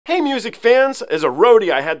Hey music fans, as a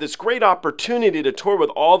roadie I had this great opportunity to tour with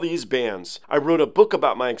all these bands. I wrote a book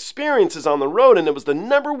about my experiences on the road and it was the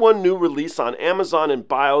 #1 new release on Amazon and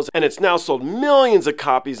Bios and it's now sold millions of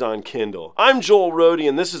copies on Kindle. I'm Joel Roadie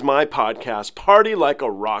and this is my podcast, Party Like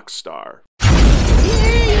a Rock Star.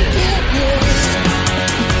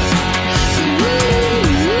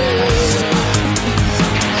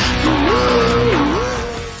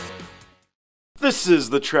 This is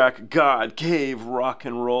the track God Gave Rock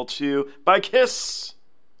and Roll To by Kiss.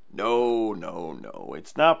 No,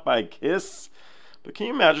 it's not by Kiss. But can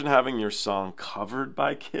you imagine having your song covered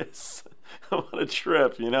by Kiss? What a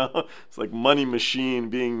trip, you know? It's like Money Machine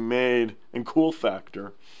being made and Cool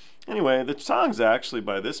Factor. Anyway, the song's actually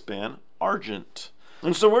by this band, Argent.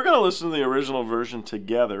 And so we're going to listen to the original version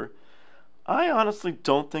together. I honestly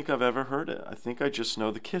don't think I've ever heard it. I think I just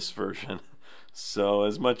know the Kiss version. So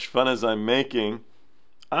as much fun as I'm making,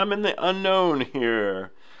 I'm in the unknown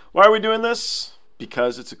here. Why are we doing this?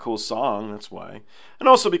 Because it's a cool song, that's why. And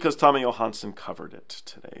also because Tommy Johansson covered it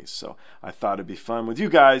today. So I thought it'd be fun with you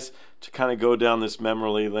guys to kind of go down this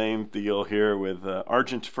memory lane deal here with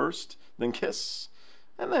Argent first, then Kiss,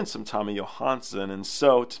 and then some Tommy Johansson. And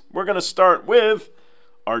so we're going to start with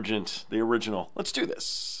Argent, the original. Let's do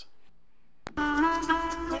this.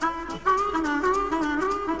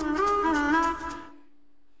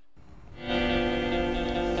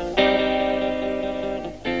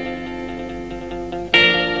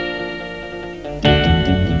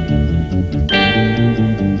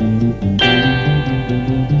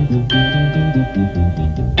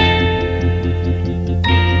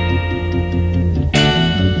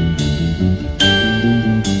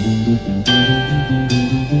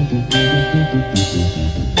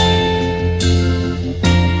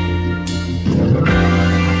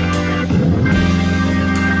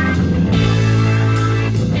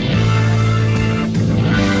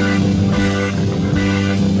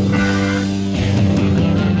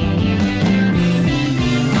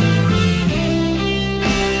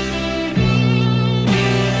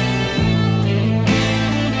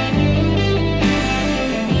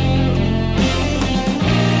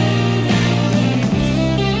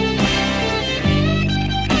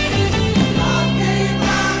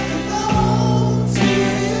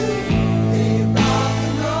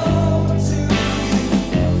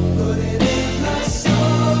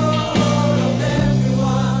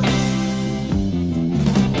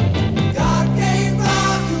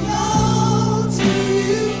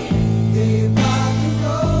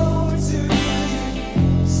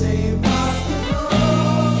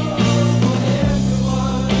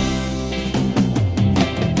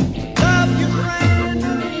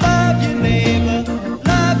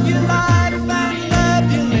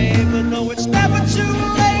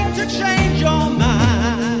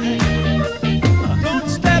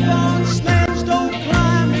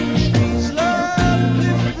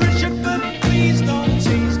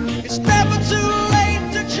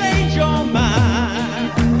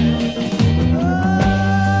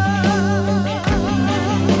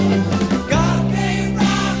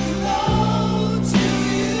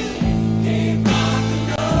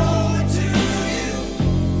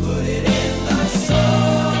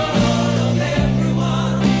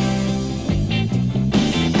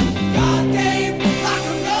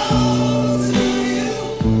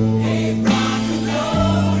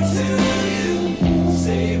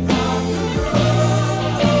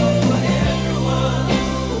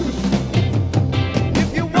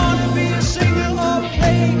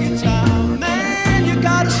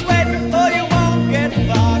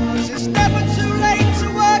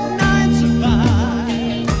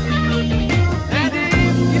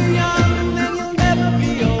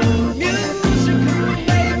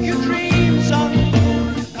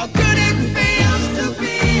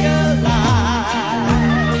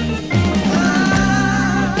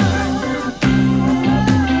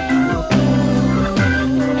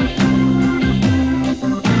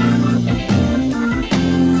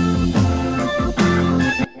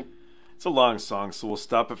 It's a long song, so we'll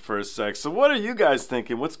stop it for a sec. So what are you guys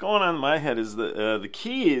thinking? What's going on in my head is the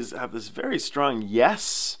keys have this very strong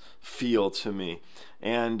yes feel to me.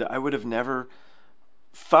 And I would have never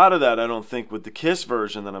thought of that, I don't think, with the Kiss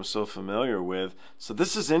version that I'm so familiar with. So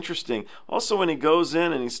this is interesting. Also, when he goes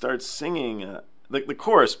in and he starts singing, the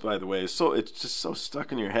chorus, by the way, it's just so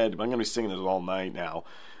stuck in your head. I'm going to be singing this all night now.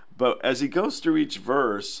 But as he goes through each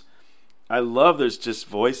verse, I love there's just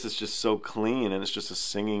voice that's just so clean and it's just a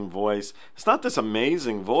singing voice. It's not this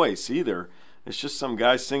amazing voice either. It's just some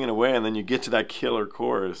guy singing away and then you get to that killer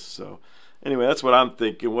chorus. So anyway, that's what I'm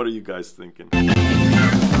thinking. What are you guys thinking?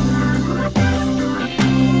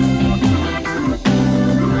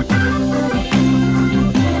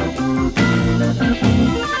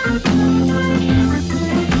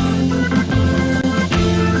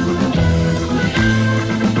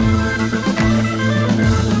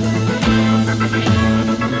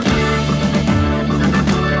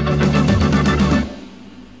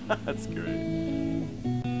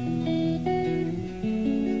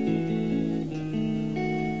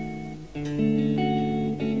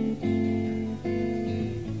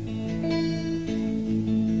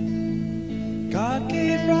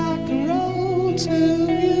 to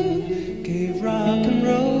you, gave rock and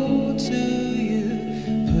roll to you,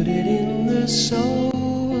 put it in the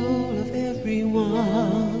soul of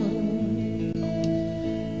everyone.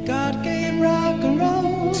 God gave rock and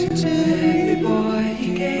roll to every boy,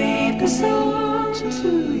 he gave a song to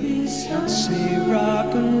his son. Say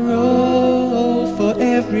rock and roll for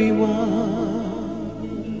everyone.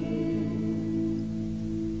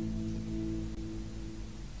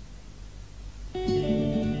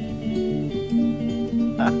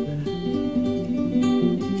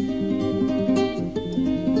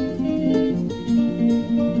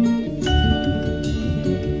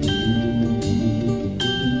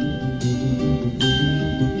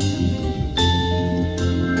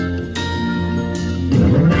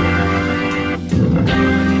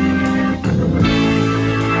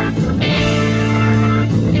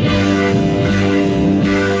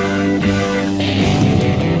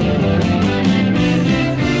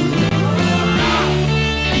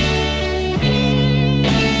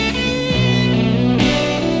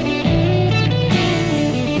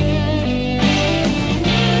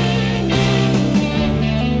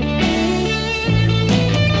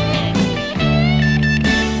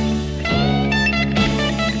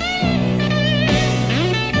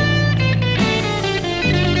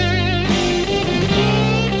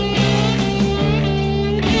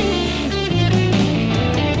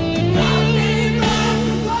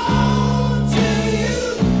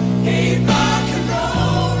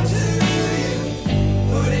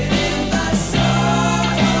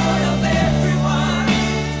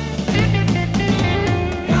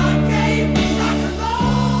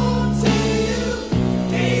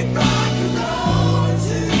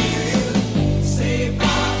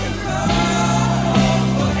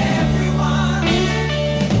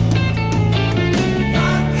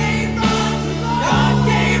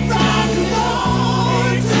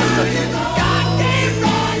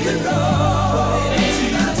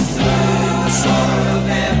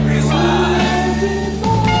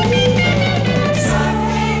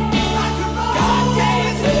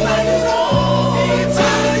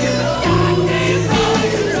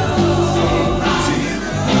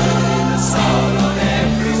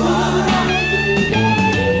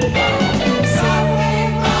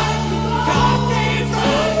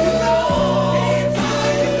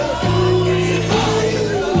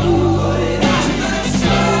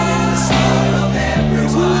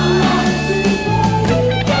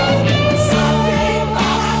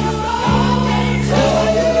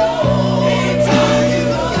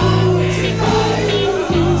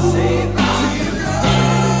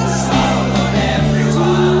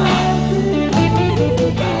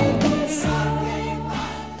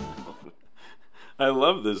 I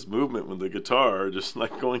love this movement with the guitar, just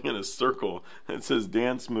like going in a circle. It says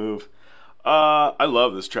dance move. I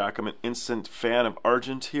love this track. I'm an instant fan of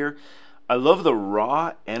Argent here. I love the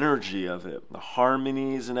raw energy of it, the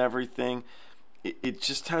harmonies and everything. It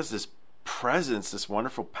just has this presence, this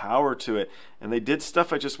wonderful power to it, and they did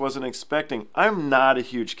stuff I just wasn't expecting. I'm not a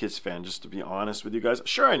huge Kiss fan, just to be honest with you guys.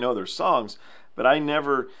 Sure, I know their songs, but I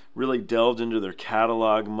never really delved into their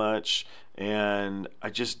catalog much, and I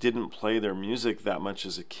just didn't play their music that much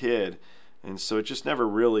as a kid, and so it just never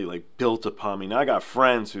really like built upon me. Now I got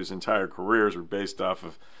friends whose entire careers were based off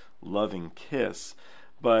of loving Kiss,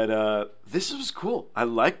 but this was cool. I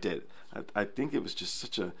liked it. I think it was just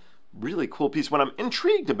such a really cool piece. What I'm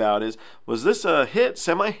intrigued about is, was this a hit,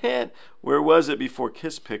 semi-hit? Where was it before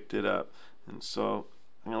Kiss picked it up? And so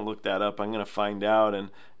I'm going to look that up. I'm going to find out. And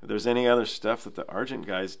if there's any other stuff that the Argent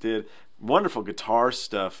guys did, wonderful guitar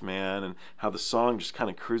stuff, man, and how the song just kind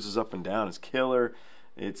of cruises up and down is killer.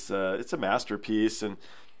 It's a masterpiece, and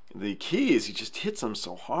the keys, he just hits them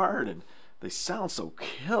so hard, and they sound so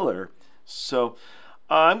killer. So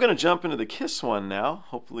I'm going to jump into the Kiss one now.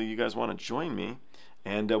 Hopefully you guys want to join me,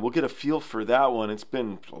 and we'll get a feel for that one. It's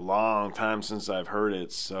been a long time since I've heard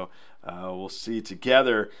it, so we'll see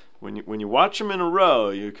together. When you watch them in a row,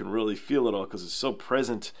 you can really feel it all because it's so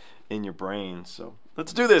present in your brain. So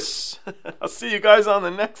let's do this. I'll see you guys on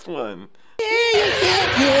the next one.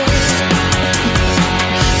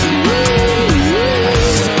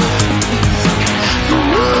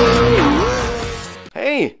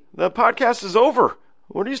 Hey, the podcast is over.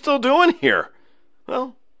 What are you still doing here?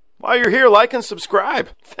 Well, while you're here, like and subscribe.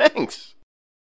 Thanks.